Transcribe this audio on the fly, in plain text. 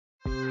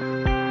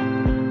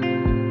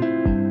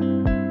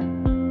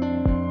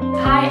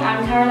Hi,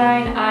 I'm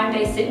Caroline. I'm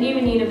based at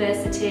Newman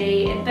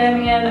University in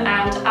Birmingham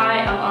and I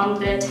am on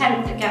the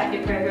 10th Gap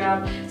Year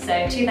programme,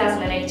 so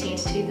 2018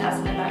 to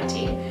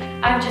 2019.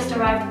 I've just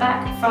arrived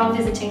back from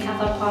visiting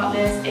Catholic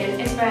partners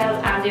in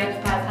Israel and the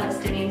occupied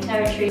Palestinian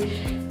territories.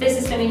 This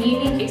has been a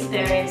unique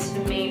experience for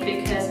me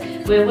because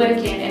we're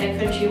working in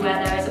a country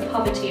where there is a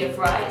poverty of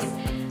rice,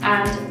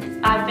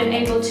 and I've been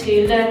able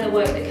to learn the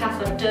work that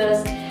Catholic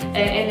does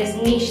in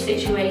this niche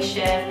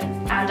situation,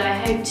 and I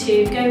hope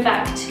to go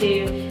back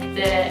to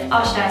the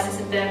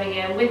Archdiocese of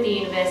Birmingham with the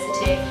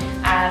university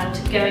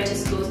and go into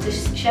schools to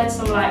shed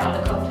some light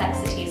on the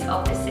complexities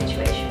of this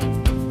situation.